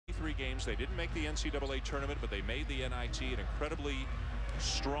games. They didn't make the NCAA tournament, but they made the NIT. An incredibly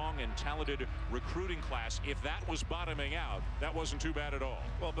strong and talented recruiting class. If that was bottoming out, that wasn't too bad at all.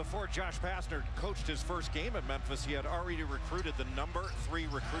 Well, before Josh Pastner coached his first game at Memphis, he had already recruited the #3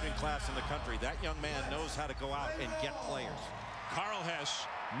 recruiting class in the country. That young man knows how to go out and get players. Carl Hess,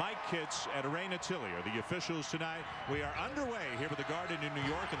 Mike Kitts, and Arena Tilly are the officials tonight. We are underway here with the Garden in New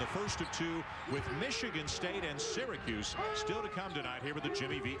York, and the first of two with Michigan State and Syracuse still to come tonight here with the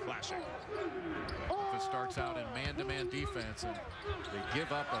Jimmy V Classic. Memphis starts out in man-to-man defense, and they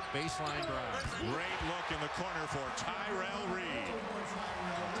give up a baseline drive. Great look in the corner for Tyrell Reed.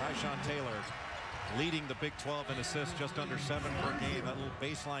 Tyshawn Taylor leading the Big 12 in assists, just under 7 per game. That little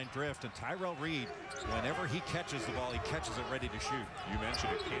baseline drift, and Tyrell Reed, whenever he catches the ball, he catches it ready to shoot. You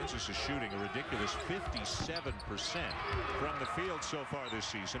mentioned it. Kansas is shooting a ridiculous 57% from the field so far this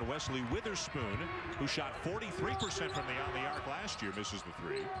season. Wesley Witherspoon, who shot 43% from on the arc last year, misses the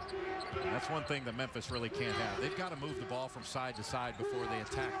 3. That's one thing that Memphis really can't have. They've got to move the ball from side to side before they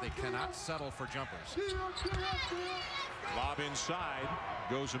attack. They cannot settle for jumpers. Lob inside,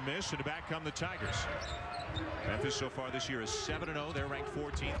 goes a miss, and back come the Tigers. Memphis so far this year is 7-0. They're ranked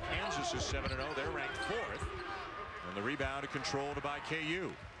 14th. Kansas is 7-0. They're ranked 4th. And the rebound controlled by KU.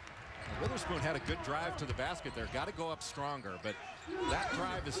 Witherspoon had a good drive to the basket there. Got to go up stronger, but that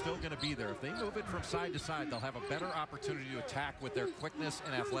drive is still going to be there. If they move it from side to side, they'll have a better opportunity to attack with their quickness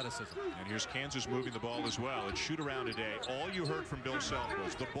and athleticism. And here's Kansas moving the ball as well. It's shoot around today. All you heard from Bill Self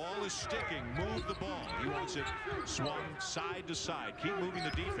was the ball is sticking. Move the ball. He wants it swung side to side. Keep moving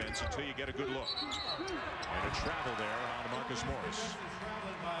the defense until you get a good look. And a travel there on Marcus Morris.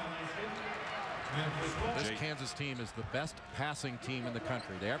 This Kansas team is the best passing team in the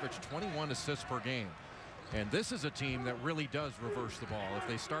country. They average 21 assists per game. And this is a team that really does reverse the ball. If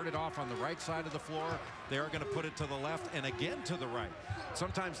they started off on the right side of the floor, they are going to put it to the left and again to the right.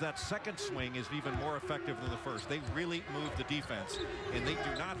 Sometimes that second swing is even more effective than the first. They really move the defense, and they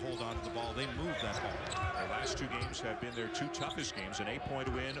do not hold on to the ball. They move that ball. Their last 2 games have been their 2 toughest games. An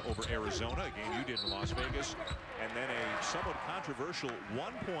 8-point win over Arizona, a game you did in Las Vegas, and then a somewhat controversial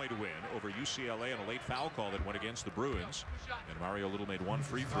 1-point win over UCLA on a late foul call that went against the Bruins. And Mario Little made 1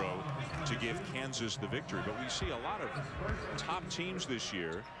 free throw to give Kansas the victory. But we see a lot of top teams this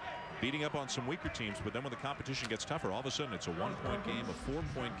year beating up on some weaker teams, but then when the competition gets tougher, all of a sudden it's a 1-point game, a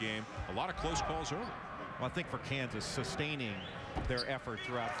 4-point game, a lot of close calls early. Well, I think for Kansas, sustaining their effort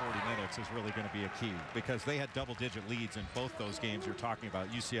throughout 40 minutes is really going to be a key, because they had double-digit leads in both those games you're talking about,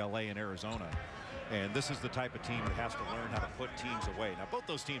 UCLA and Arizona. And this is the type of team that has to learn how to put teams away. Now, both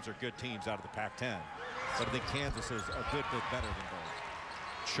those teams are good teams out of the Pac-10, but I think Kansas is a good bit better than both.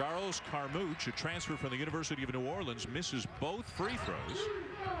 Charles Carmouche, a transfer from the University of New Orleans, misses both free throws.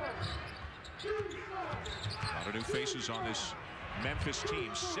 A lot of new faces on this Memphis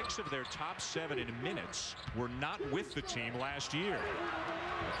team. 6 of their top 7 in minutes were not with the team last year.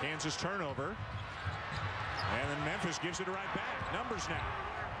 A Kansas turnover, and then Memphis gives it right back. Numbers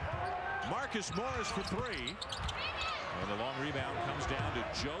now. Marcus Morris for 3. And the long rebound comes down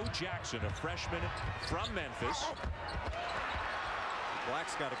to Joe Jackson, a freshman from Memphis.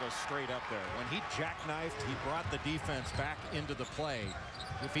 Black's got to go straight up there. When he jackknifed, he brought the defense back into the play.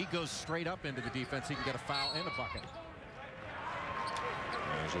 If he goes straight up into the defense, he can get a foul and a bucket.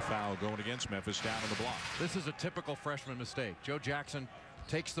 There's a foul going against Memphis down on the block. This is a typical freshman mistake. Joe Jackson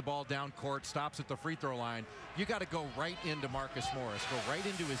takes the ball down court, stops at the free throw line. You got to go right into Marcus Morris, go right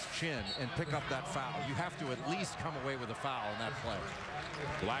into his chin and pick up that foul. You have to at least come away with a foul in that play.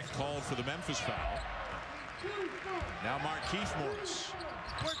 Black called for the Memphis foul. Now Markieff Morris.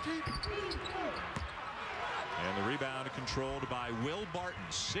 And the rebound controlled by Will Barton,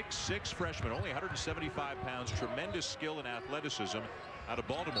 6'6" freshman, only 175 pounds, tremendous skill and athleticism out of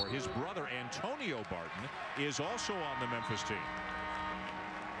Baltimore. His brother Antonio Barton is also on the Memphis team.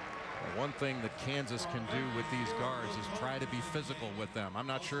 One thing that Kansas can do with these guards is try to be physical with them. I'm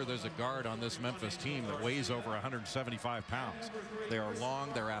not sure there's a guard on this Memphis team that weighs over 175 pounds. They are long,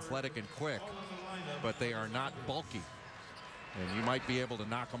 they're athletic and quick, but they are not bulky. And you might be able to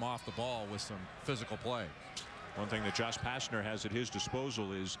knock them off the ball with some physical play. One thing that Josh Pastner has at his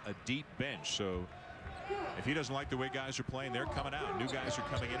disposal is a deep bench. So if he doesn't like the way guys are playing, they're coming out. New guys are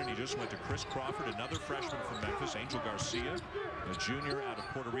coming in, and he just went to Chris Crawford, another freshman from Memphis, Angel Garcia, a junior out of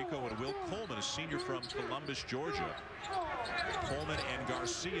Puerto Rico, and Will Coleman, a senior from Columbus, Georgia. Coleman and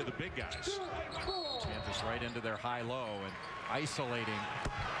Garcia, the big guys. Kansas right into their high-low and isolating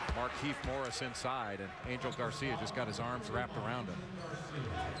Markeith Morris inside, and Angel Garcia just got his arms wrapped around him.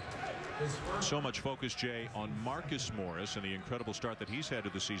 So much focus, Jay, on Marcus Morris and the incredible start that he's had to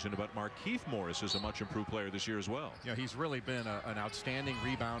the season, but Markeith Morris is a much improved player this year as well. You know, he's really been an outstanding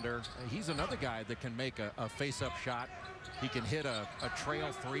rebounder. He's another guy that can make a face-up shot. He can hit a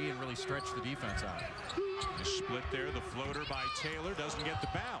trail three and really stretch the defense out. The split there, the floater by Taylor doesn't get the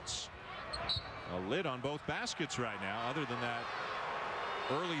bounce. A lid on both baskets right now. Other than that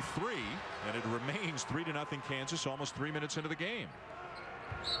early three, and it remains 3-0 Kansas almost 3 minutes into the game.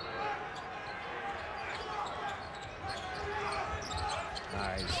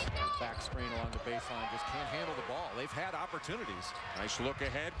 Nice back screen along the baseline, just can't handle the ball. They've had opportunities. Nice look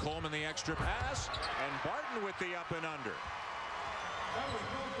ahead. Coleman the extra pass, and Barton with the up and under.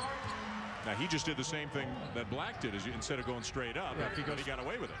 Now he just did the same thing that Black did, instead of going straight up. Yeah, he got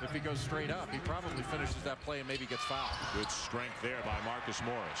away with it. If he goes straight up, he probably finishes that play and maybe gets fouled. Good strength there by Marcus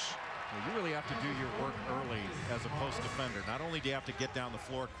Morris. Well, you really have to do your work early as a post defender. Not only do you have to get down the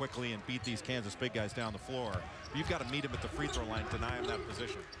floor quickly and beat these Kansas big guys down the floor, but you've got to meet him at the free throw line, deny him that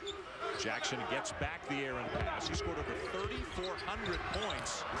position. Jackson gets back the errant pass. He scored over 3,400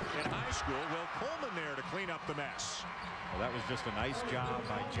 points in high school. Will Coleman there to clean up the mess. Well, that was just a nice job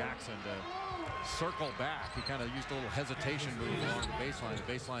by Jackson to circle back. He kind of used a little hesitation move along the baseline.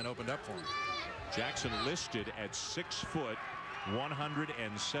 The baseline opened up for him. Jackson listed at 6 foot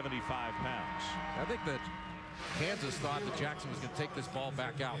 175 pounds. I think that Kansas thought that Jackson was going to take this ball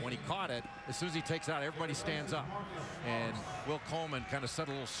back out. When he caught it, as soon as he takes it out, everybody stands up. And Will Coleman kind of set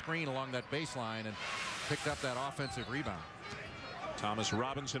a little screen along that baseline and picked up that offensive rebound. Thomas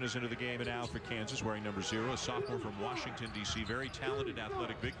Robinson is into the game now for Kansas, wearing number 0, a sophomore from Washington, D.C. Very talented,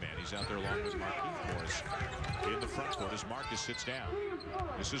 athletic big man. He's out there along with Markeith Morris in the front court as Marcus sits down.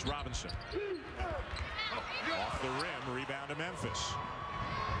 This is Robinson. Off the rim, rebound to Memphis.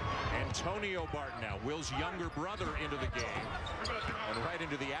 Antonio Barton now, Will's younger brother, into the game. And right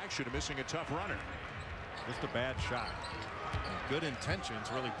into the action, missing a tough runner. Just a bad shot. Good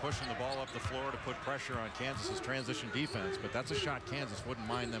intentions, really pushing the ball up the floor to put pressure on Kansas's transition defense, but that's a shot Kansas wouldn't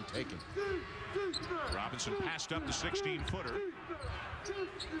mind them taking. Robinson passed up the 16-footer.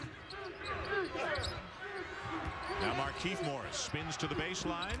 Now Markeith Morris spins to the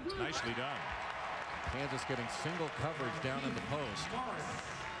baseline. Nicely done. Kansas getting single coverage down in the post.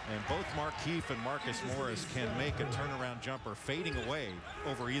 And both Markeith and Marcus Morris can make a turnaround jumper fading away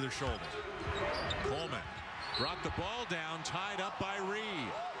over either shoulder. Coleman brought the ball down, tied up by Reed.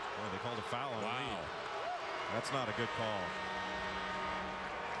 Boy, they called a foul on Reed. That's not a good call.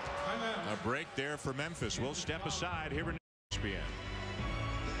 A break there for Memphis. We'll step aside here in ESPN.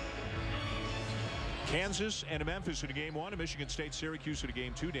 Kansas and Memphis in game 1, and Michigan State Syracuse in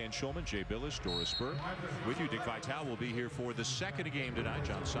game 2. Dan Schulman, Jay Billis, Doris Burke with you. Dick Vitale will be here for the second game tonight.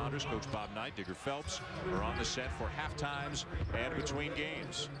 John Saunders, Coach Bob Knight, Digger Phelps are on the set for half times and between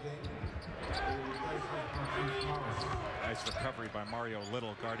games. Nice recovery by Mario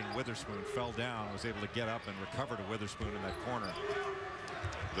Little guarding Witherspoon. Fell down, was able to get up and recover to Witherspoon in that corner.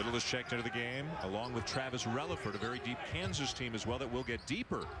 Little is checked into the game along with Travis Relaford, a very deep Kansas team as well that will get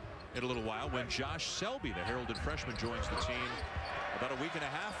deeper in a little while when Josh Selby, the heralded freshman, joins the team about a week and a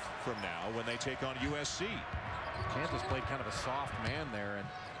half from now when they take on USC. Kansas played kind of a soft man there, and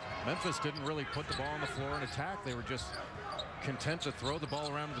Memphis didn't really put the ball on the floor and attack. They were just content to throw the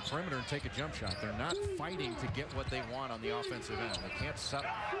ball around the perimeter and take a jump shot. They're not fighting to get what they want on the offensive end. They can't settle.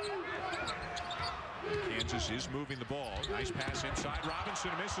 Kansas is moving the ball. Nice pass inside.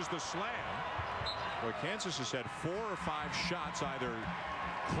 Robinson misses the slam. Boy, Kansas has had 4 or 5 shots either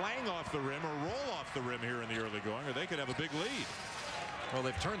clang off the rim or roll off the rim here in the early going, or they could have a big lead. Well,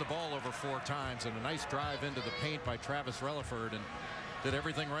 they've turned the ball over 4 times, and a nice drive into the paint by Travis Relaford, and did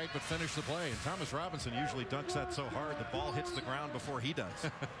everything right but finished the play. And Thomas Robinson usually dunks that so hard the ball hits the ground before he does.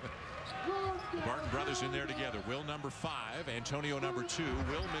 The Barton brothers in there together. Will number 5, Antonio number 2.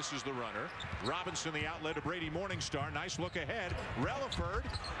 Will misses the runner. Robinson the outlet to Brady Morningstar. Nice look ahead. Relaford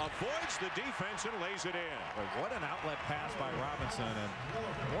avoids the defense and lays it in. But what an outlet pass by Robinson,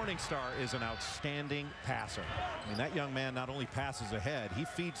 and Morningstar is an outstanding passer. I mean, that young man not only passes ahead, he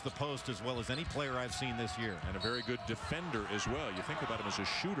feeds the post as well as any player I've seen this year. And a very good defender as well. You think about him as a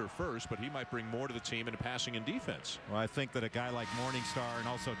shooter first, but he might bring more to the team in passing and defense. Well, I think that a guy like Morningstar and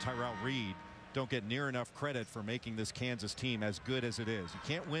also Tyrell Reed don't get near enough credit for making this Kansas team as good as it is. You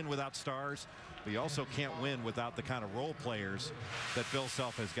can't win without stars, but you also can't win without the kind of role players that Bill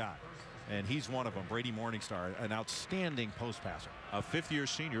Self has got. and he's one of them. Brady Morningstar, an outstanding post passer. A fifth-year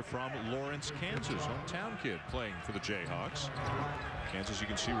senior from Lawrence, Kansas, hometown kid playing for the Jayhawks. Kansas, you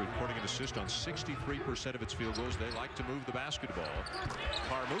can see, recording an assist on 63% of its field goals. They like to move the basketball.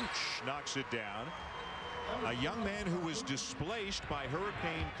 Carmouche knocks it down. A young man who was displaced by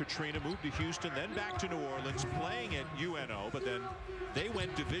Hurricane Katrina, moved to Houston, then back to New Orleans, playing at UNO, but then they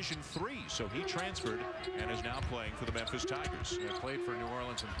went Division III, so he transferred and is now playing for the Memphis Tigers. They played for New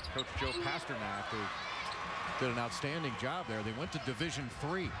Orleans and Coach Joe Pasternak, who did an outstanding job there. They went to Division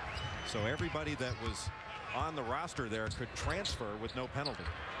III. So everybody that was on the roster there could transfer with no penalty.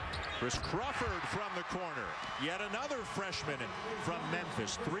 Chris Crawford from the corner. Yet another freshman from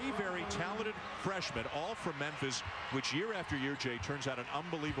Memphis. Three very talented freshmen, all from Memphis, which year after year, Jay, turns out an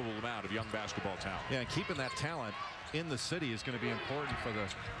unbelievable amount of young basketball talent. Yeah, and keeping that talent in the city is going to be important for the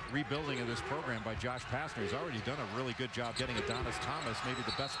rebuilding of this program by Josh Pastner. He's already done a really good job getting Adonis Thomas, maybe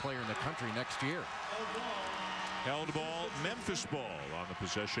the best player in the country next year. Held ball, Memphis ball on the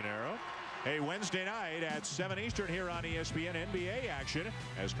possession arrow. Hey, Wednesday night at 7 Eastern here on ESPN, NBA action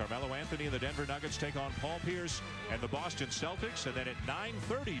as Carmelo Anthony and the Denver Nuggets take on Paul Pierce and the Boston Celtics. And then at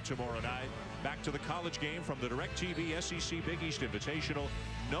 9:30 tomorrow night, back to the college game from the DirecTV SEC Big East Invitational.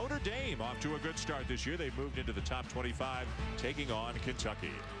 Notre Dame off to a good start this year. They've moved into the top 25, taking on Kentucky.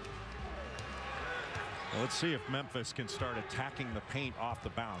 Well, let's see if Memphis can start attacking the paint off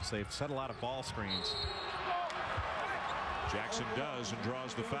the bounce. They've set a lot of ball screens. Jackson does and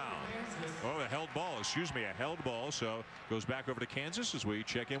draws the foul. Oh, a held ball, excuse me, a held ball. So goes back over to Kansas as we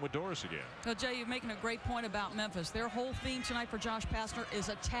check in with Doris again. Well, Jay, you're making a great point about Memphis. Their whole theme tonight for Josh Pastner is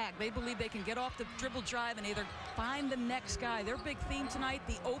attack. They believe they can get off the dribble drive and either find the next guy. Their big theme tonight,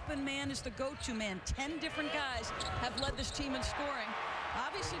 the open man is the go-to man. 10 different guys have led this team in scoring.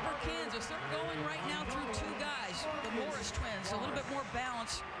 Obviously for Kansas, they're going right now through two guys, the Morris twins. A little bit more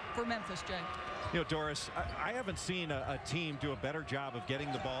balance for Memphis, Jay. You know, Doris, I haven't seen a team do a better job of getting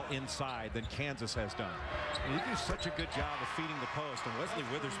the ball inside than Kansas has done. They do such a good job of feeding the post, and Wesley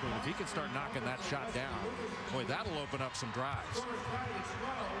Witherspoon, if he can start knocking that shot down, boy, that'll open up some drives.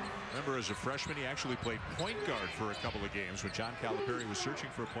 Remember, as a freshman, he actually played point guard for a couple of games when John Calipari was searching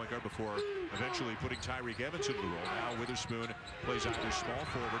for a point guard before eventually putting Tyreek Evans into the role. Now Witherspoon plays either small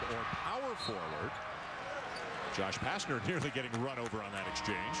forward or power forward. Josh Pastner nearly getting run over on that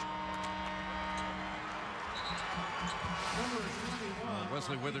exchange.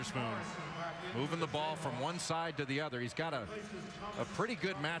 Wesley Witherspoon moving the ball from one side to the other. He's got a pretty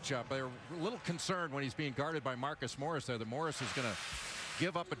good matchup. They're a little concerned when he's being guarded by Marcus Morris there that Morris is going to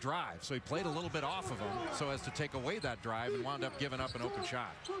give up a drive. So he played a little bit off of him so as to take away that drive and wound up giving up an open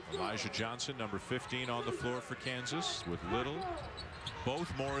shot. Elijah Johnson, number 15 on the floor for Kansas with Little,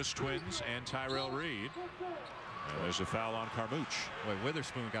 both Morris twins, and Tyrell Reed. And there's a foul on Carmouche. Boy,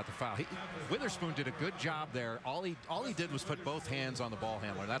 Witherspoon got the foul. Witherspoon did a good job there. All he did was put both hands on the ball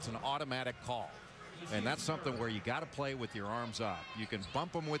handler. That's an automatic call. And that's something where you got to play with your arms up. You can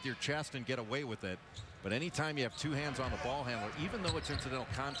bump them with your chest and get away with it. But anytime you have two hands on the ball handler, even though it's incidental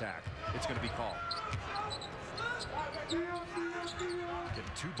contact, it's going to be called.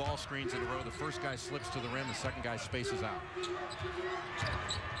 Getting two ball screens in a row. The first guy slips to the rim. The second guy spaces out.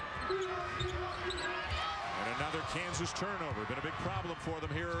 And another Kansas turnover. Been a big problem for them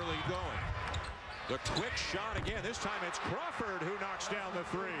here early going. The quick shot again. This time it's Crawford who knocks down the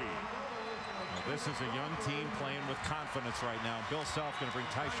three. Well, this is a young team playing with confidence right now. Bill Self going to bring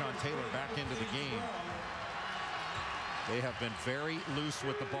Tyshawn Taylor back into the game. They have been very loose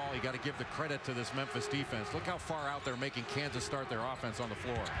with the ball. You got to give the credit to this Memphis defense. Look how far out they're making Kansas start their offense on the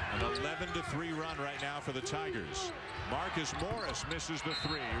floor. An 11-3 run right now for the Tigers. Marcus Morris misses the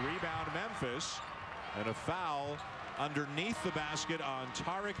three. Rebound Memphis. And a foul underneath the basket on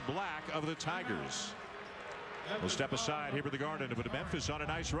Tariq Black of the Tigers. We'll step aside here at the Garden, but Memphis on a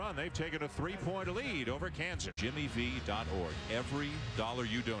nice run. They've taken a 3-point lead over Kansas. JimmyV.org. Every dollar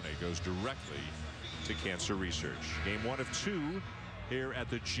you donate goes directly to cancer research. Game 1 of 2 here at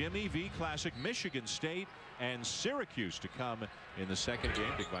the Jimmy V Classic. Michigan State and Syracuse to come in the second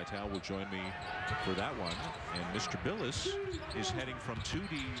game. Dick Vitale will join me for that one. And Mr. Billis is heading from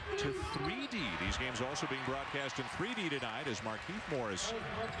 2D to 3D. These games also being broadcast in 3D tonight as Markieff Morris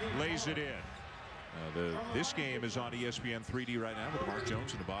lays it in. This game is on ESPN 3D right now with Mark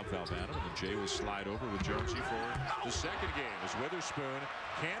Jones and Bob Valvanum. And then Jay will slide over with Jonesy for the second game as Witherspoon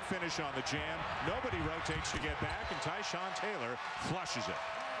can't finish on the jam. Nobody rotates to get back, and Tyshawn Taylor flushes it.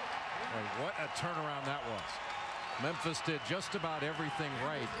 Boy, what a turnaround that was. Memphis did just about everything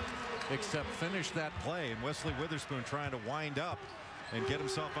right except finish that play, and Wesley Witherspoon trying to wind up and get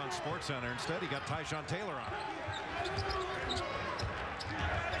himself on SportsCenter. Instead, he got Tyshawn Taylor on it.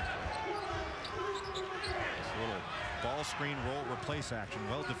 ball screen roll replace action.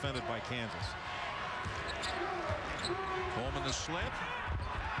 Well defended by Kansas. Coleman the slip.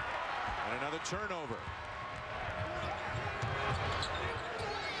 And another turnover.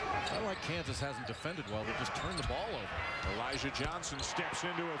 I like Kansas hasn't defended well. They just turned the ball over. Elijah Johnson steps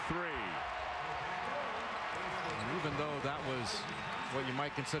into a three. And even though that was what you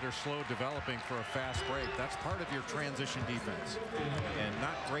might consider slow developing for a fast break, that's part of your transition defense. And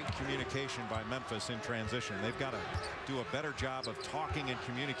not great communication by Memphis in transition. They've got to do a better job of talking and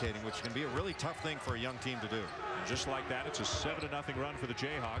communicating, which can be a really tough thing for a young team to do. And just like that, it's a 7-0 run for the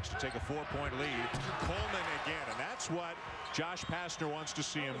Jayhawks to take a 4-point lead. Coleman again, and that's what Josh Pastner wants to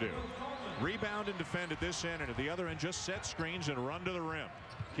see him do. Rebound and defend at this end, and at the other end just set screens and run to the rim.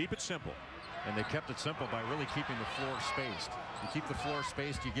 Keep it simple. And they kept it simple by really keeping the floor spaced. You keep the floor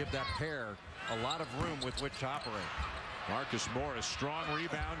spaced, you give that pair a lot of room with which to operate. Marcus Morris, strong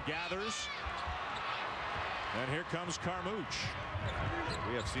rebound, gathers. And here comes Carmouche.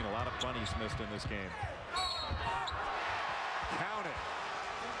 We have seen a lot of bunnies missed in this game. Count it.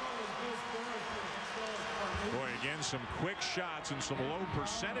 Boy, again, some quick shots and some low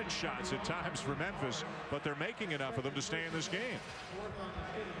percentage shots at times for Memphis, but they're making enough of them to stay in this game.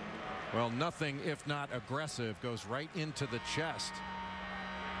 Well, nothing if not aggressive goes right into the chest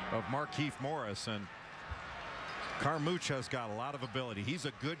of Markieff Morris, and Carmouche has got a lot of ability. He's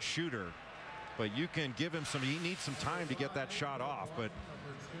a good shooter, but you can give him some, he needs some time to get that shot off. But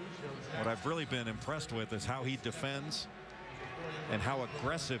what I've really been impressed with is how he defends and how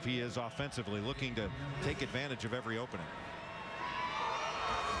aggressive he is offensively, looking to take advantage of every opening.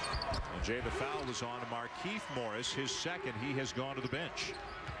 And Jay, the foul was on Markieff Morris, his second. He has gone to the bench.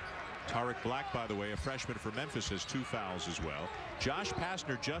 Tariq Black, by the way, a freshman for Memphis, has 2 fouls as well. Josh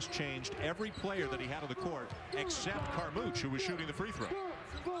Pastner just changed every player that he had on the court except Carmouche, who was shooting the free throw.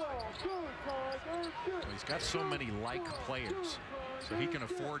 Well, he's got so many like players, so he can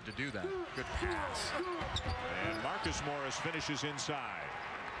afford to do that. Good pass. And Marcus Morris finishes inside.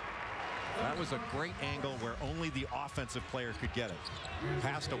 That was a great angle where only the offensive player could get it.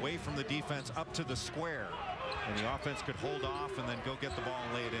 Passed away from the defense up to the square, and the offense could hold off and then go get the ball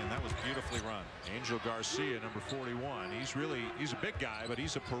and lay it in. That was beautifully run. Angel Garcia, number 41. He's a big guy, but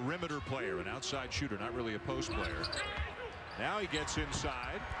he's a perimeter player, an outside shooter, not really a post player. Now he gets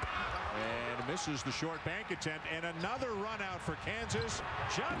inside and misses the short bank attempt, and another run out for Kansas.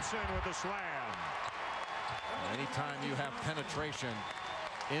 Johnson with the slam. Anytime you have penetration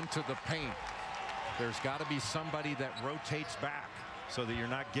into the paint, there's got to be somebody that rotates back so that you're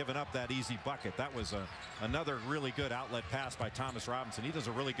not giving up that easy bucket. That was another really good outlet pass by Thomas Robinson. He does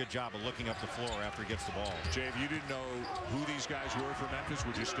a really good job of looking up the floor after he gets the ball. Jay, if you didn't know who these guys were for Memphis,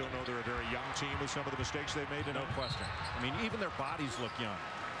 would you still know they're a very young team with some of the mistakes they've made? No question. I mean, even their bodies look young.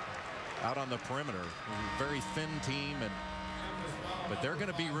 Out on the perimeter, very thin team, but they're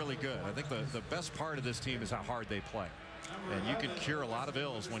going to be really good. I think the best part of this team is how hard they play. And you can cure a lot of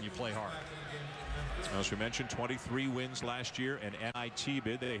ills when you play hard. As we mentioned, 23 wins last year, an NIT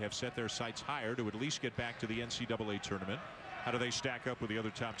bid. They have set their sights higher to at least get back to the NCAA tournament. How do they stack up with the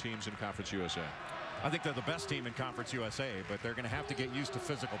other top teams in Conference USA? I think they're the best team in Conference USA, but they're going to have to get used to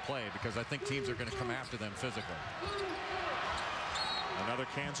physical play because I think teams are going to come after them physically. Another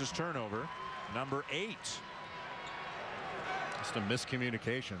Kansas turnover, number 8. Just a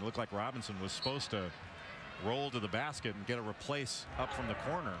miscommunication. It looked like Robinson was supposed to roll to the basket and get a replace up from the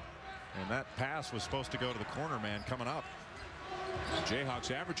corner, and that pass was supposed to go to the corner man coming up.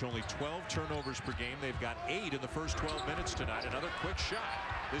 Jayhawks average only 12 turnovers per game. They've got 8 in the first 12 minutes tonight. Another quick shot,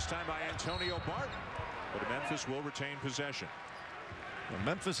 this time by Antonio Barton, but Memphis will retain possession. Well,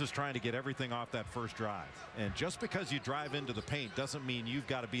 Memphis is trying to get everything off that first drive, and just because you drive into the paint doesn't mean you've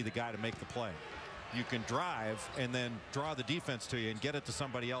got to be the guy to make the play. You can drive and then draw the defense to you and get it to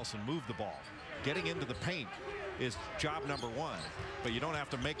somebody else and move the ball. Getting into the paint is job number 1, but you don't have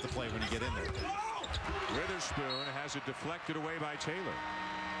to make the play when you get in there. Witherspoon has it deflected away by Taylor.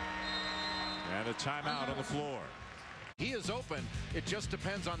 And a timeout on the floor. He is open. It just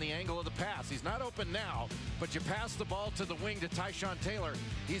depends on the angle of the pass. He's not open now, but you pass the ball to the wing to Tyshawn Taylor.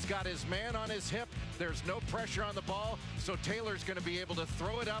 He's got his man on his hip. There's no pressure on the ball, so Taylor's going to be able to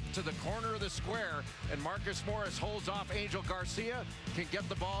throw it up to the corner of the square, and Marcus Morris holds off Angel Garcia, can get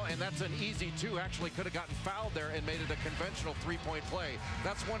the ball, and that's an easy 2. Actually could have gotten fouled there and made it a conventional 3-point play.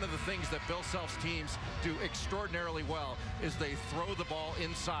 That's one of the things that Bill Self's teams do extraordinarily well, is they throw the ball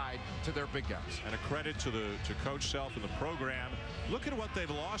inside to their big guys. And a credit to Coach Self and the program. Look at what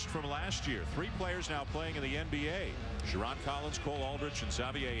they've lost from last year. 3 players now playing in the NBA. Sharon Collins, Cole Aldrich, and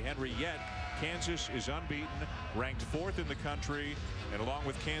Xavier Henry. Yet Kansas is unbeaten, ranked 4th in the country, And along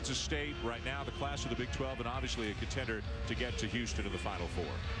with Kansas State, right now the class of the Big 12, and obviously a contender to get to Houston in the Final Four.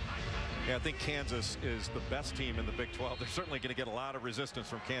 Yeah, I think Kansas is the best team in the Big 12. They're certainly going to get a lot of resistance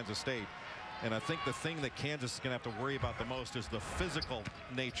from Kansas State. And I think the thing that Kansas is going to have to worry about the most is the physical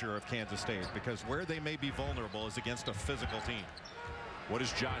nature of Kansas State, because where they may be vulnerable is against a physical team. What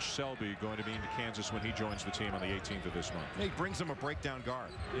is Josh Selby going to mean to Kansas when he joins the team on the 18th of this month? He brings them a breakdown guard.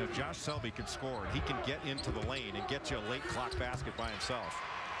 You know, Josh Selby can score. He can get into the lane and get you a late clock basket by himself.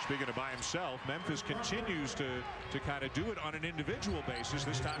 Speaking of by himself, Memphis continues to kind of do it on an individual basis.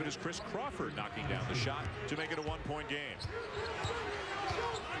 This time it is Chris Crawford knocking down the shot to make it a one-point game.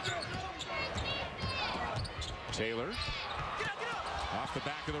 Taylor off the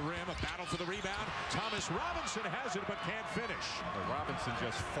back of the rim, a battle for the rebound. Thomas Robinson has it but can't finish. Robinson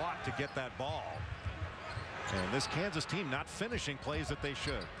just fought to get that ball. And this Kansas team not finishing plays that they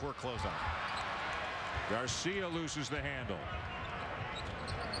should. Poor closeout. Garcia loses the handle.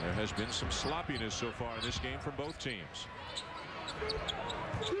 There has been some sloppiness so far in this game from both teams.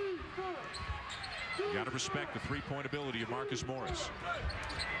 You got to respect the three-point ability of Marcus Morris.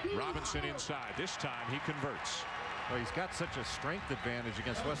 Robinson inside. This time he converts. Well, he's got such a strength advantage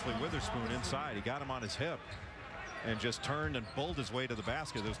against Wesley Witherspoon inside. He got him on his hip and just turned and bowled his way to the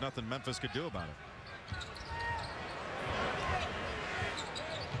basket. There's nothing Memphis could do about it.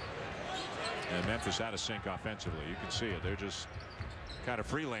 And Memphis out of sync offensively. You can see it. They're just kind of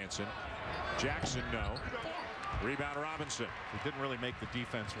freelancing. Jackson, no. Rebound Robinson. He didn't really make the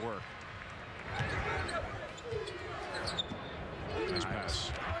defense work. Nice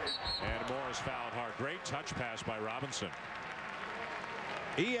pass. And Morris fouled hard. Great touch pass by Robinson.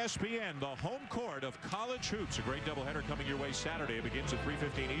 ESPN, the home court of college hoops. A great doubleheader coming your way Saturday. It begins at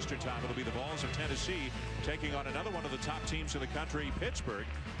 3:15 Eastern time. It'll be the Vols of Tennessee taking on another one of the top teams in the country, Pittsburgh.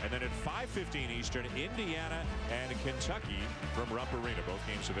 And then at 5:15 Eastern, Indiana and Kentucky from Rupp Arena. Both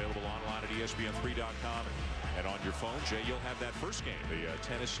games available online at ESPN3.com and on your phone. Jay, you'll have that first game, the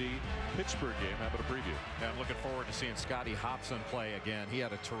Tennessee-Pittsburgh game. How about a preview? Yeah, I'm looking forward to seeing Scotty Hobson play again. He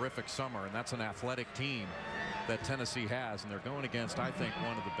had a terrific summer, and that's an athletic team that Tennessee has, and they're going against, I think,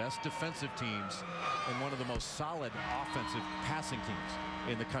 one of the best defensive teams and one of the most solid offensive passing teams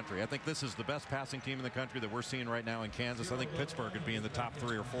in the country. I think this is the best passing team in the country that we're seeing right now in Kansas. I think Pittsburgh could be in the top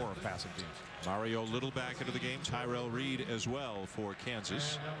 3 or 4 of passing teams. Mario Little back into the game. Tyrell Reed as well for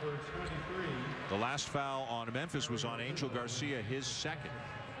Kansas. The last foul on Memphis was on Angel Garcia, his second.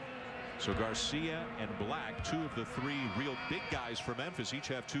 So Garcia and Black, 2 of the 3 real big guys for Memphis, each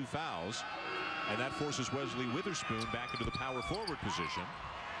have 2 fouls. And that forces Wesley Witherspoon back into the power forward position.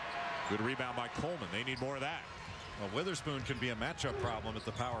 Good rebound by Coleman. They need more of that. Well, Witherspoon can be a matchup problem at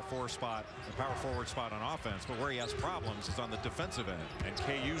the power forward spot on offense, but where he has problems is on the defensive end. And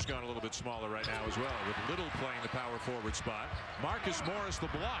KU's gone a little bit smaller right now as well, with Little playing the power forward spot. Marcus Morris the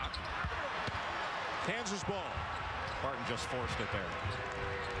block. Kansas ball. Barton just forced it there.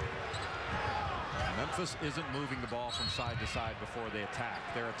 Memphis isn't moving the ball from side to side before they attack.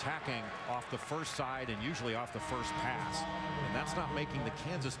 They're attacking off the first side and usually off the first pass. And that's not making the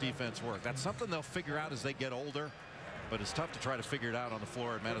Kansas defense work. That's something they'll figure out as they get older. But it's tough to try to figure it out on the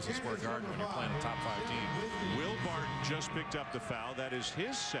floor at Madison Square Garden when you're playing a top 5 team. Will Barton just picked up the foul. That is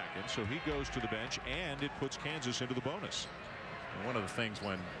his second. So he goes to the bench, and it puts Kansas into the bonus. And one of the things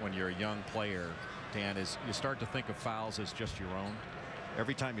when you're a young player, Dan, is you start to think of fouls as just your own.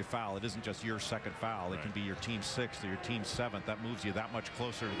 Every time you foul, it isn't just your second foul. It can be your team's 6th or your team's 7th. That moves you that much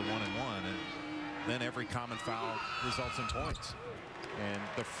closer to the 1-and-1. And then every common foul results in points. And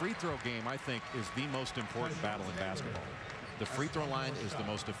the free throw game, I think, is the most important battle in basketball. The free throw line is the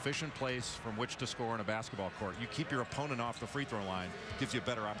most efficient place from which to score in a basketball court. You keep your opponent off the free throw line, gives you a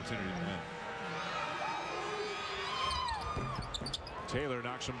better opportunity to win. Taylor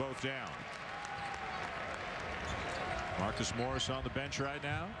knocks them both down. Marcus Morris on the bench right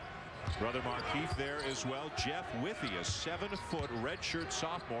now. Brother Markeith there as well. Jeff Withey, a 7-foot redshirt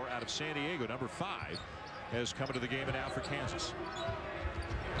sophomore out of San Diego, number 5, has come into the game now for Kansas.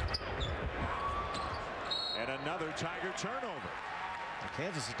 And another Tiger turnover.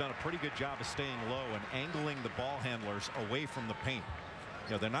 Kansas has done a pretty good job of staying low and angling the ball handlers away from the paint.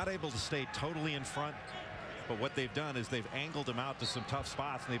 You know, they're not able to stay totally in front, but what they've done is they've angled them out to some tough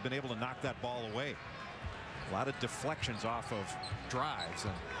spots, and they've been able to knock that ball away. A lot of deflections off of drives,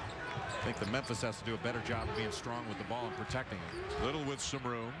 and I think the Memphis has to do a better job of being strong with the ball and protecting it. Little with some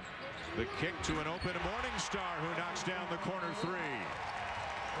room. The kick to an open Morningstar, who knocks down the corner 3.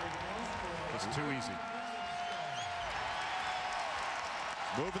 It's too easy.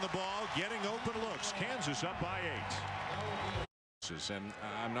 Moving the ball, getting open looks. Kansas up by 8. passes, and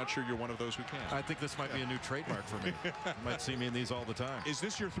I'm not sure you're one of those who can. I think this might be a new trademark for me. You might see me in these all the time. Is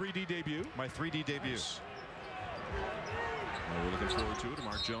this your 3D debut? My 3D debut. Nice. Well, we're looking forward to it.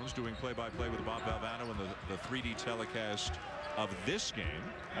 Mark Jones doing play-by-play with Bob Valvano and the 3D telecast of this game.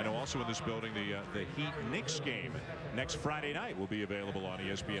 I know also in this building the Heat Knicks game next Friday night will be available on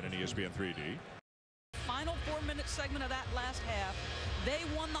ESPN and ESPN 3D. Final 4-minute segment of that last half. They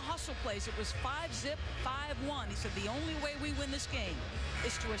won the hustle plays. It was 5-zip, 5-1. He said the only way we win this game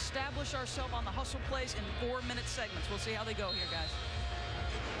is to establish ourselves on the hustle plays in 4-minute segments. We'll see how they go here, guys.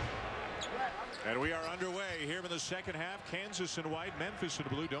 And we are underway here in the second half. Kansas in white, Memphis in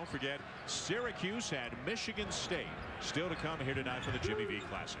blue. Don't forget Syracuse and Michigan State still to come here tonight for the Jimmy V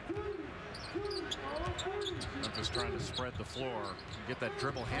Classic. Memphis trying to spread the floor and get that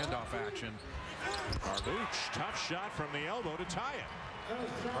dribble handoff action. Arbuch, tough shot from the elbow to tie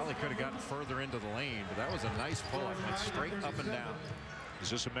it. Probably could have gotten further into the lane, but that was a nice pull-up. Went straight up and down. Is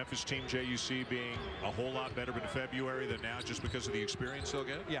this a Memphis team, Jay, you see being a whole lot better in February than now just because of the experience they'll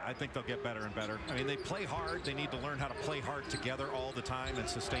get? Yeah, I think they'll get better and better. I mean, they play hard. They need to learn how to play hard together all the time and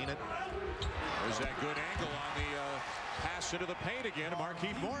sustain it. There's that good angle on the pass into the paint again.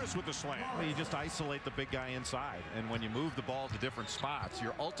 Markieff Morris with the slam. Well, you just isolate the big guy inside, and when you move the ball to different spots,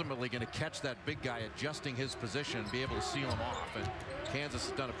 You're ultimately going to catch that big guy adjusting his position, be able to seal him off. And Kansas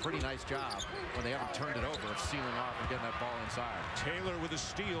has done a pretty nice job when they haven't turned it over of sealing off and getting that ball inside. Taylor with a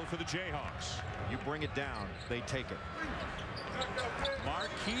steal for the Jayhawks. you bring it down, they take it.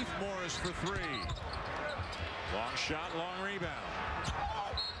 Markieff Morris for three. Long shot, long rebound.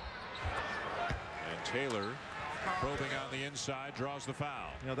 And Taylor probing on the inside, draws the foul.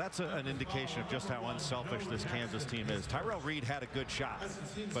 You know, that's an indication of just how unselfish this Kansas team is. Tyrell Reed had a good shot,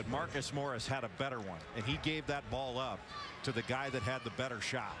 but Marcus Morris had a better one, and he gave that ball up to the guy that had the better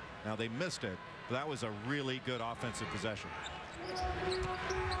shot. Now they missed it, but that was a really good offensive possession.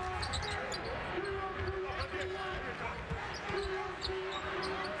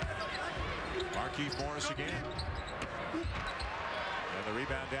 Markieff Morris again. And the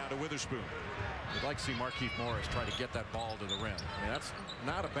rebound down to Witherspoon. You'd like to see Markieff Morris try to get that ball to the rim. I mean, that's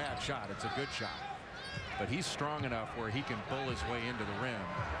not a bad shot. It's a good shot. But he's strong enough where he can bull his way into the rim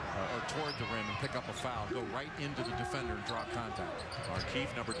or toward the rim and pick up a foul, go right into the defender and draw contact.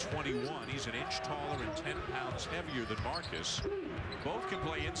 Markieff, number 21. He's an inch taller and 10 pounds heavier than Marcus. Both can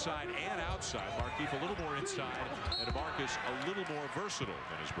play inside and outside. Markieff a little more inside, and Marcus a little more versatile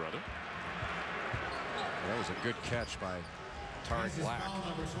than his brother. That was a good catch by Tariq Black.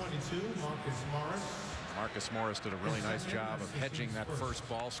 Number 22, Marcus Morris. Marcus Morris did a really nice job of hedging that first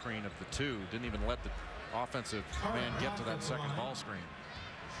ball screen of the two. Didn't even let the offensive man get to that second ball screen.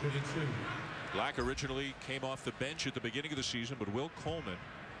 Black originally came off the bench at the beginning of the season, but Will Coleman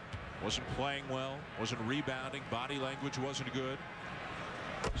wasn't playing well, wasn't rebounding, body language wasn't good.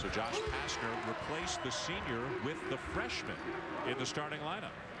 So Josh Pastner replaced the senior with the freshman in the starting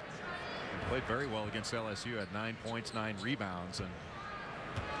lineup. Played very well against LSU, had 9 points, 9 rebounds, and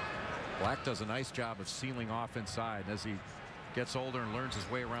Black does a nice job of sealing off inside. As he gets older and learns his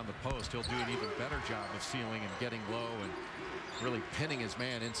way around the post, he'll do an even better job of sealing and getting low and really pinning his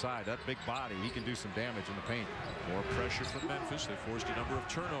man inside. That big body, he can do some damage in the paint. More pressure from Memphis. They forced a number of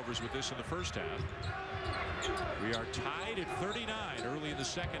turnovers with this in the first half. We are tied at 39 early in the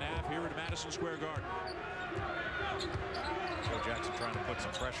second half here at Madison Square Garden. Joe Jackson trying to put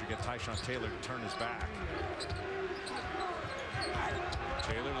some pressure, get Tyshawn Taylor to turn his back.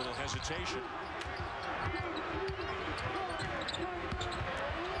 Taylor, a little hesitation.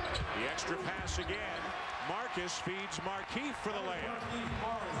 The extra pass again. Marcus feeds Markieff for the layup.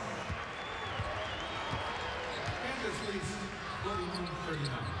 Kansas leads 41-39.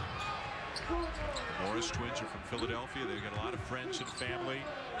 The Morris twins are from Philadelphia. They've got a lot of friends and family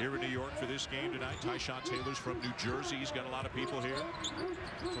here in New York for this game tonight. Tyshawn Taylor's from New Jersey. He's got a lot of people here.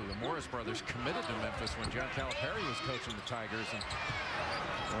 So the Morris brothers committed to Memphis when John Calipari was coaching the Tigers, and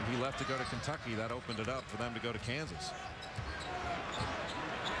when he left to go to Kentucky, that opened it up for them to go to Kansas.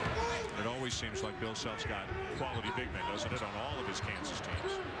 It always seems like Bill Self's got quality big men, doesn't it, on all of his Kansas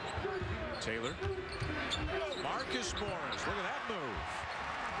teams. Taylor. Marcus Morris. Look at that move.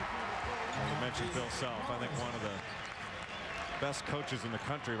 You mentioned Bill Self. I think one of the best coaches in the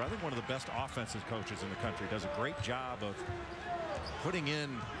country, but I think one of the best offensive coaches in the country. Does a great job of putting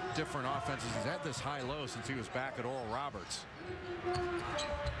in different offenses. He's had this high-low since he was back at Oral Roberts.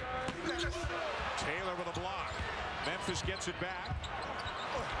 Taylor with a block. Memphis gets it back.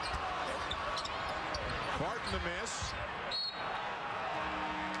 Barton the miss.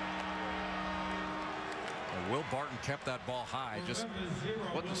 Will Barton kept that ball high, just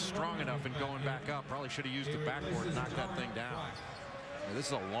wasn't strong enough in going back up. Probably should have used the backboard to knock that thing down. Now, this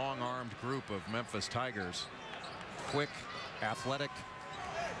is a long-armed group of Memphis Tigers. Quick, athletic,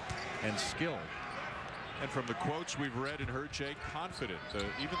 and skilled. And from the quotes we've read and heard, Jay, confident.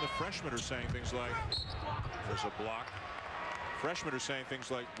 Even the freshmen are saying things like, there's a block. Freshmen are saying things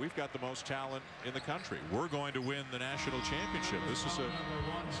like, we've got the most talent in the country. We're going to win the national championship.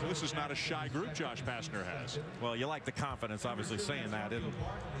 This is not a shy group Josh Pastner has. Well, you like the confidence, obviously, saying that.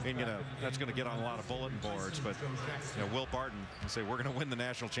 And that's going to get on a lot of bulletin boards. But Will Barton say, we're going to win the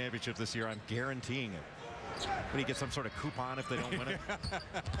national championship this year. I'm guaranteeing it. But he gets some sort of coupon if they don't win it.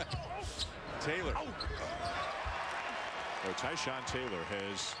 Taylor. Tyshawn Taylor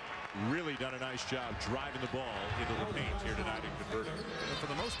has really done a nice job driving the ball into the paint here tonight and converting. For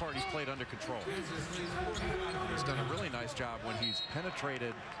the most part, he's played under control. He's done a really nice job when he's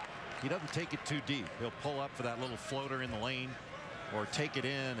penetrated. He doesn't take it too deep. He'll pull up for that little floater in the lane or take it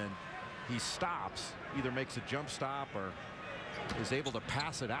in, and he stops, either makes a jump stop or is able to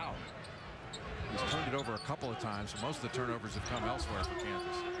pass it out. He's turned it over a couple of times. Most of the turnovers have come elsewhere for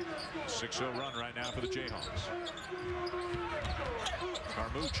Kansas. 6-0 run right now for the Jayhawks.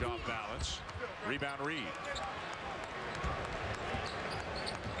 Carmouche off balance. Rebound Reed.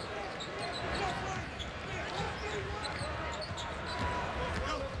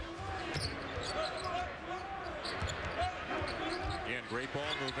 Again, great ball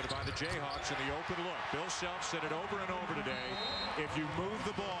movement by the Jayhawks in the open look. Bill Self said it over and over today. If you move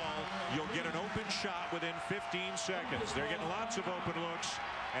the ball, you'll get an open shot within 15 seconds. They're getting lots of open looks,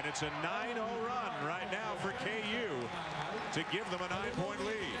 and it's a 9-0 run right now for KU to give them a 9-point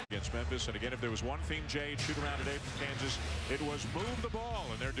lead against Memphis. And again, if there was one theme, Jay, shoot around today from Kansas, it was move the ball,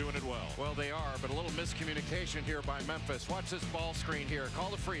 and they're doing it well. Well, they are, but a little miscommunication here by Memphis. Watch this ball screen here. Call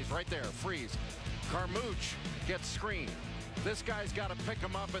the freeze right there. Freeze. Carmouche gets screened. This guy's got to pick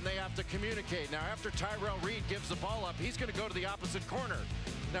him up, and they have to communicate. Now, after Tyrell Reed gives the ball up, he's going to go to the opposite corner.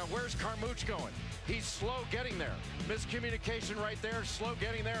 Now, where's Carmouche going? He's slow getting there. Miscommunication right there, slow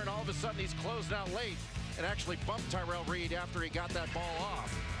getting there, and all of a sudden he's closed out late and actually bumped Tyrell Reed after he got that ball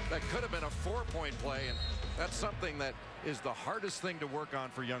off. That could have been a 4-point play, and that's something that is the hardest thing to work on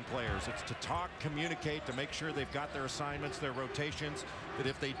for young players. It's to talk, communicate, to make sure they've got their assignments, their rotations, that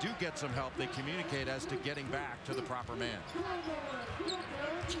if they do get some help, they communicate as to getting back to the proper man.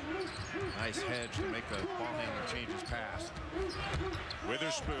 Nice hedge to make the ball handler change his pass.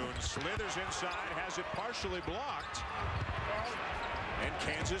 Witherspoon slithers inside, has it partially blocked, and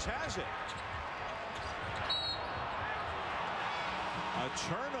Kansas has it. A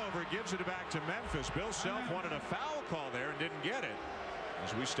turnover gives it back to Memphis. Bill Self wanted a foul call there and didn't get it.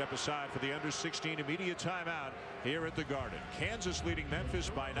 As we step aside for the under-16 immediate timeout here at the Garden. Kansas leading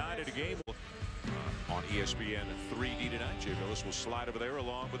Memphis by 9 at a game. On ESPN 3D tonight, Jay Billis will slide over there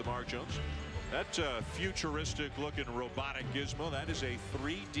along with Mark Jones. That futuristic looking robotic gizmo, that is a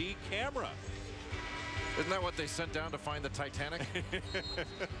 3D camera. Isn't that what they sent down to find the Titanic? Look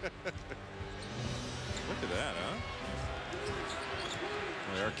at that, huh?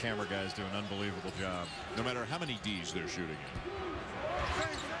 Well, our camera guys do an unbelievable job. No matter how many Ds they're shooting in.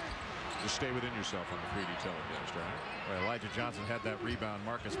 Just stay within yourself on the 3D telecast, right? Well, Elijah Johnson had that rebound.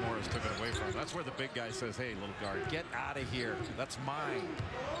 Marcus Morris took it away from him. That's where the big guy says, hey, little guard, get out of here. That's mine.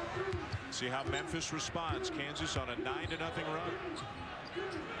 See how Memphis responds. Kansas on a 9-0 run.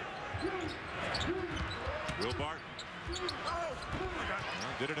 Will Barton.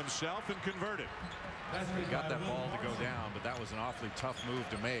 Did it himself and converted. He got that ball to go down, but that was an awfully tough move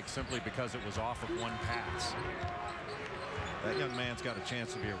to make simply because it was off of one pass. That young man's got a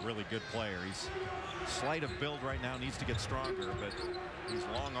chance to be a really good player. He's slight of build right now, needs to get stronger, but he's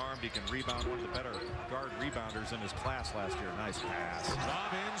long-armed. He can rebound, one of the better guard rebounders in his class last year. Nice pass.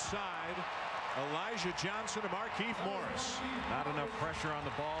 Lob inside. Elijah Johnson to Markieff Morris. Not enough pressure on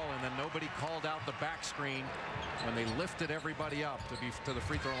the ball, and then nobody called out the back screen when they lifted everybody up to the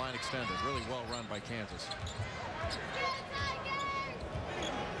free throw line extended. Really well run by Kansas.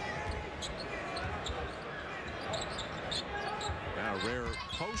 Now a rare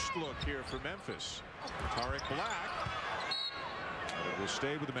post look here for Memphis. Tariq Black. But it will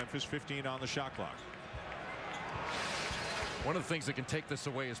stay with the Memphis. 15 on the shot clock. One of the things that can take this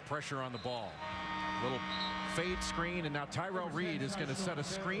away is pressure on the ball. Little fade screen, and now Tyrell Reed is going to set a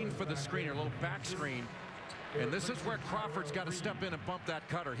screen for the screener, a little back screen. And this is where Crawford's got to step in and bump that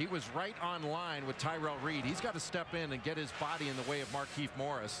cutter. He was right on line with Tyrell Reed. He's got to step in and get his body in the way of Markieff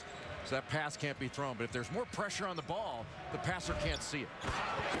Morris. So that pass can't be thrown. But if there's more pressure on the ball, the passer can't see it.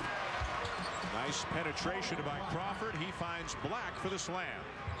 Nice penetration by Crawford. He finds Black for the slam.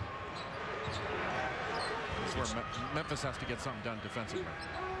 That's where Memphis has to get something done defensively.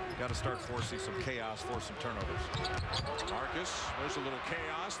 Got to start forcing some chaos, force some turnovers. Marcus, there's a little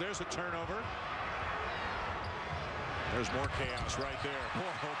chaos. There's a turnover. There's more chaos right there.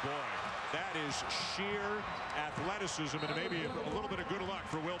 Oh boy. That is sheer athleticism and maybe a little bit of good luck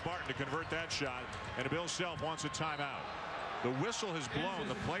for Will Barton to convert that shot. And Bill Self wants a timeout. The whistle has blown.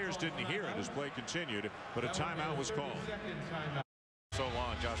 The players didn't hear it as play continued, but a timeout was called. So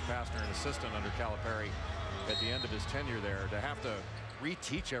long, Josh Pastner, an assistant under Calipari at the end of his tenure there, to have to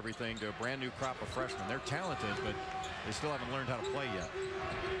reteach everything to a brand new crop of freshmen. They're talented, but they still haven't learned how to play yet.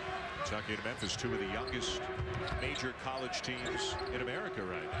 Kentucky and Memphis, two of the youngest major college teams in America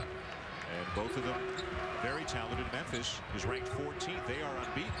right now. And both of them very talented. Memphis is ranked 14th. They are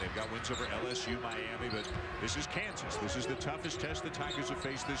unbeaten. They've got wins over LSU, Miami, but this is Kansas. This is the toughest test the Tigers have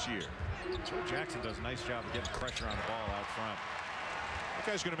faced this year. Joe Jackson does a nice job of getting pressure on the ball out front. That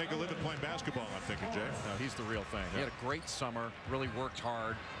guy's going to make a living playing basketball, I'm thinking, Jay. No, he's the real thing. He had a great summer, really worked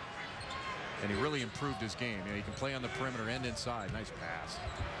hard, and he really improved his game. You know, he can play on the perimeter and inside. Nice pass.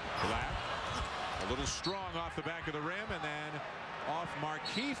 Black, a little strong off the back of the rim, and then off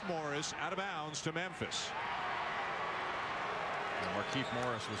Markieff Morris out of bounds to Memphis. And Markieff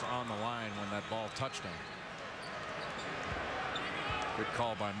Morris was on the line when that ball touched him. Good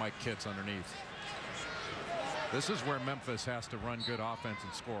call by Mike Kitts underneath. This is where Memphis has to run good offense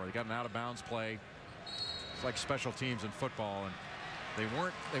and score. They got an out of bounds play. It's like special teams in football, and they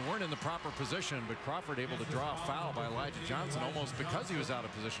weren't in the proper position, but Crawford able to draw a foul by Elijah Johnson almost because he was out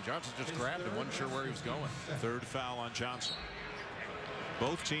of position. Johnson just grabbed him, wasn't sure where he was going. Third foul on Johnson.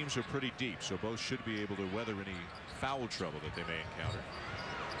 Both teams are pretty deep, so both should be able to weather any foul trouble that they may encounter.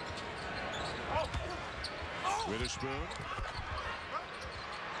 Witherspoon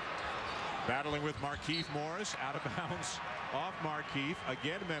battling with Markieff Morris, out of bounds off Markieff.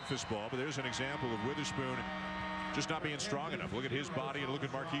 Again, Memphis ball, but there's an example of Witherspoon just not being strong enough. Look at his body and look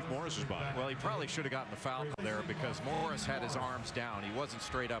at Markieff Morris's body. Well, he probably should have gotten the foul there because Morris had his arms down. He wasn't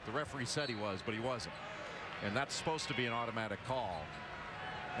straight up. The referee said he was, but he wasn't. And that's supposed to be an automatic call,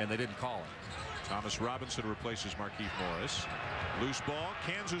 and they didn't call it. Thomas Robinson replaces Markieff Morris. Loose ball,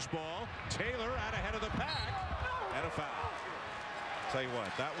 Kansas ball. Taylor out ahead of the pack, and a foul. Tell you what,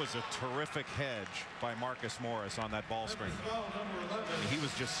 that was a terrific hedge by Marcus Morris on that ball screen. He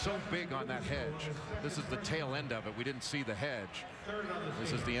was just so big on that hedge. This is the tail end of it. We didn't see the hedge.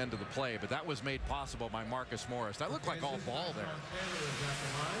 This is the end of the play, but that was made possible by Marcus Morris. That looked like all ball there.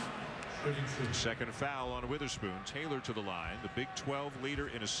 Second foul on Witherspoon. Taylor to the line, the Big 12 leader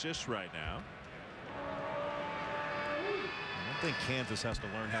in assists right now. One thing Kansas has to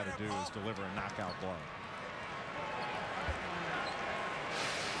learn how to do is deliver a knockout blow.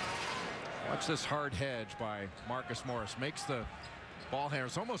 Watch this hard hedge by Marcus Morris. Makes the ball handler.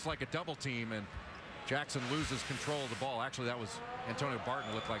 It's almost like a double team, and Jackson loses control of the ball. Actually, that was Antonio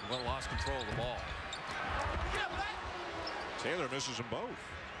Barton. Looked like lost control of the ball. Taylor misses them both.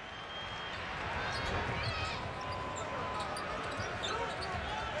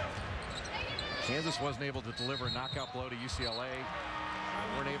 Kansas wasn't able to deliver a knockout blow to UCLA.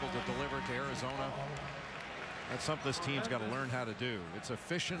 Weren't able to deliver it to Arizona. That's something this team's got to learn how to do. It's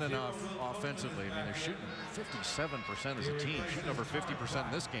efficient enough offensively. I mean, they're shooting 57% as a team, shooting over 50%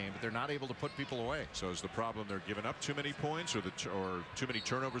 in this game, but they're not able to put people away. So is the problem they're giving up too many points or too many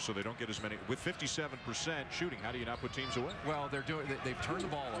turnovers so they don't get as many? With 57% shooting, how do you not put teams away? Well, they've turned the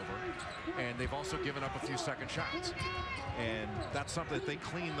ball over, and they've also given up a few second shots. And that's something that they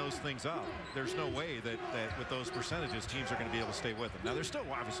clean those things up. There's no way that with those percentages teams are going to be able to stay with them. Now they're still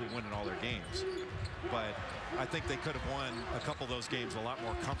obviously winning all their games, but I think they could have won a couple of those games a lot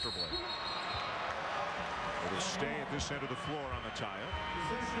more comfortably. It'll stay at this end of the floor on the tile.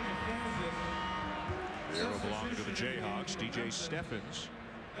 The arrow belonging to the Jayhawks. DJ Steffens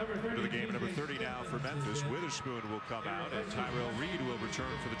into the game at number 30 now for Memphis. Witherspoon will come out, and Tyrell Reed will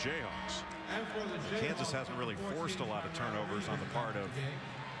return for the Jayhawks. Kansas hasn't really forced a lot of turnovers on the part of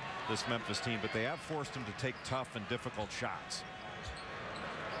this Memphis team, but they have forced them to take tough and difficult shots.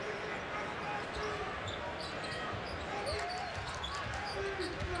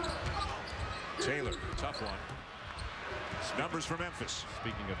 Taylor, tough one. Numbers for Memphis.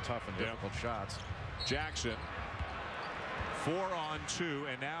 Speaking of tough and difficult shots. Jackson 4 on 2,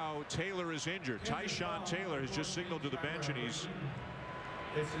 and now Taylor is injured. Tyshawn Taylor has just signaled to the bench, and he's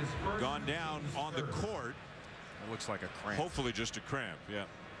gone down on the court. It looks like a cramp. Hopefully just a cramp. Yeah.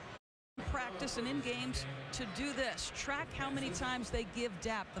 practice and in games to do this. Track how many times they give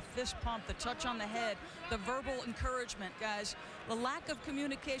DAP, the fist pump, the touch on the head, the verbal encouragement, guys. The lack of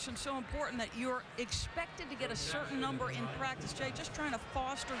communication so important that you're expected to get a certain number in practice. Jay, just trying to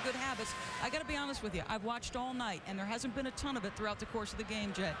foster good habits. I got to be honest with you. I've watched all night, and there hasn't been a ton of it throughout the course of the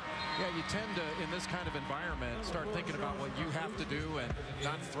game, Jay. Yeah, you tend to, in this kind of environment, start thinking about what you have to do and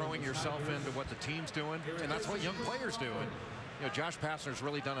not throwing yourself into what the team's doing, and that's what young players do. And, you know, Josh Pastner's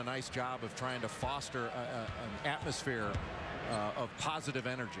really done a nice job of trying to foster an atmosphere of positive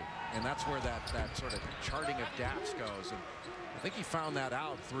energy, and that's where that sort of charting of DAPs goes. And I think he found that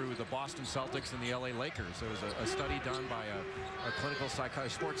out through the Boston Celtics and the LA Lakers. There was a study done by a clinical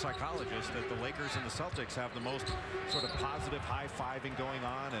sports psychologist that the Lakers and the Celtics have the most sort of positive high-fiving going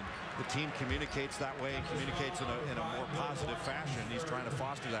on, and the team communicates that way and communicates in a more positive fashion. He's trying to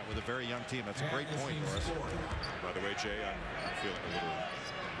foster that with a very young team. That's a great point for us. By the way, Jay, I'm feeling a little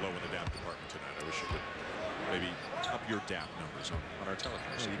low in the DAP department tonight. I wish you could maybe up your DAP numbers on our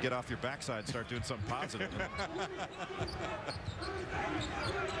telecast. So you get off your backside and start doing something positive.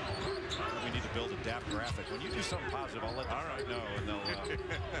 We need to build a DAP graphic. When you do something positive, I'll let the crowd know, and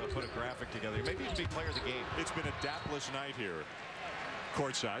they'll put a graphic together. Maybe you can be player of the game. It's been a DAP-less night here.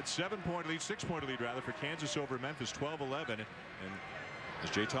 Courtside, 6-point lead rather, for Kansas over Memphis, 12-11. And as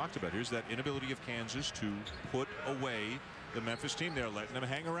Jay talked about, here's that inability of Kansas to put away the Memphis team. They're letting them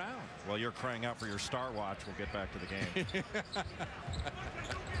hang around. Well, you're crying out for your star watch. We'll get back to the game.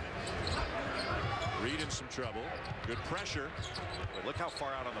 Reed in some trouble. Good pressure. But look how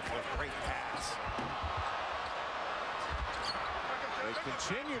far out on the floor. Great pass. They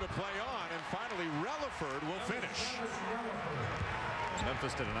continue to play on, and finally Relaford will finish.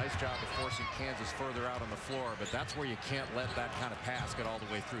 Memphis did a nice job of forcing Kansas further out on the floor, but that's where you can't let that kind of pass get all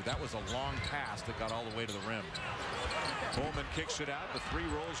the way through. That was a long pass that got all the way to the rim. Coleman kicks it out. The three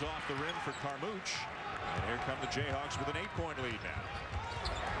rolls off the rim for Carmouche. And here come the Jayhawks with an 8-point lead now.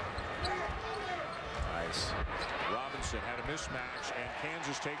 Nice. Robinson had a mismatch, and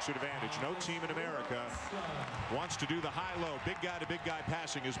Kansas takes advantage. No team in America wants to do the high-low, big guy to big guy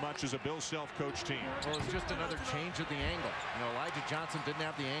passing as much as a Bill Self-coached team. Well, it's just another change of the angle. You know, Elijah Johnson didn't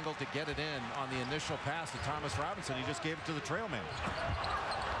have the angle to get it in on the initial pass to Thomas Robinson. He just gave it to the trail man.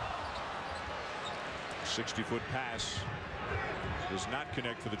 60-foot pass does not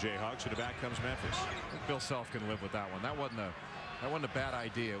connect for the Jayhawks, and back comes Memphis. Bill Self can live with that one. That wasn't a bad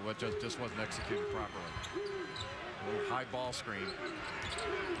idea. It just wasn't executed properly. A little high ball screen.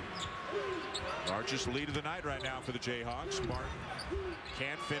 Largest lead of the night right now for the Jayhawks. Martin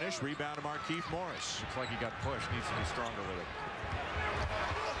can't finish. Rebound to Markieff Morris. Looks like he got pushed. Needs to be stronger with it.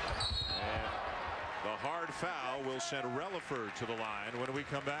 And the hard foul will send Relaford to the line when we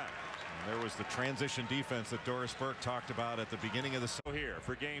come back. And there was the transition defense that Doris Burke talked about at the beginning of the season. Here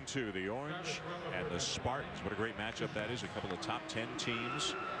for game 2, the Orange and the Spartans. What a great matchup that is. A couple of top 10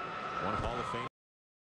 teams. One Hall of Fame.